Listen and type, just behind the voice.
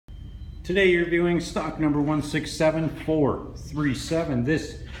Today you're viewing stock number 167437.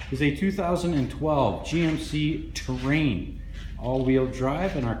 This is a 2012 GMC Terrain all-wheel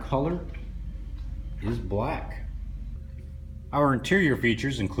drive and our color is black. Our interior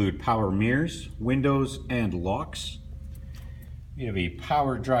features include power mirrors, windows, and locks. We have a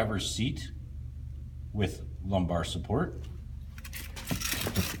power driver's seat with lumbar support.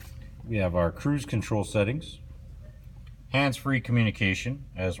 We have our cruise control settings, hands-free communication,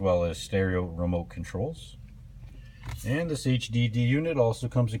 as well as stereo remote controls. And this HDD unit also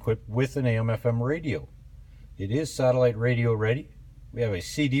comes equipped with an AM/FM radio. It is satellite radio ready. We have a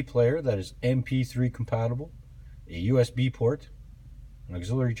CD player that is MP3 compatible, a USB port, an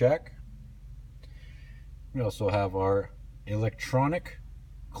auxiliary jack. We also have our electronic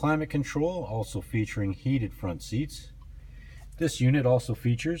climate control, also featuring heated front seats. This unit also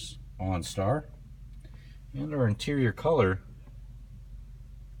features OnStar. And our interior color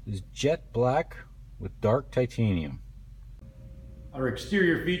is jet black with dark titanium. Our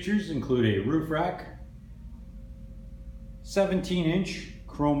exterior features include a roof rack, 17-inch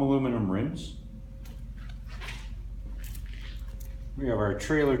chrome aluminum rims. We have our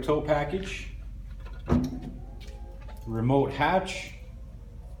trailer tow package, remote hatch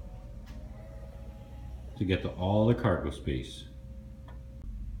to get to all the cargo space.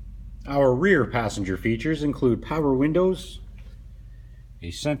 Our rear passenger features include power windows,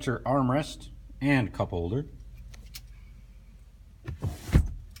 a center armrest and cup holder.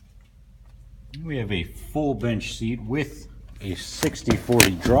 We have a full bench seat with a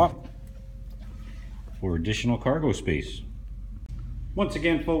 60/40 drop for additional cargo space. Once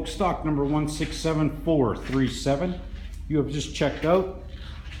again, folks, stock number 167437. You have just checked out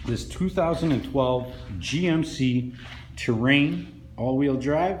this 2012 GMC Terrain all-wheel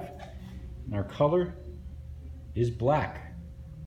drive. And our color is black.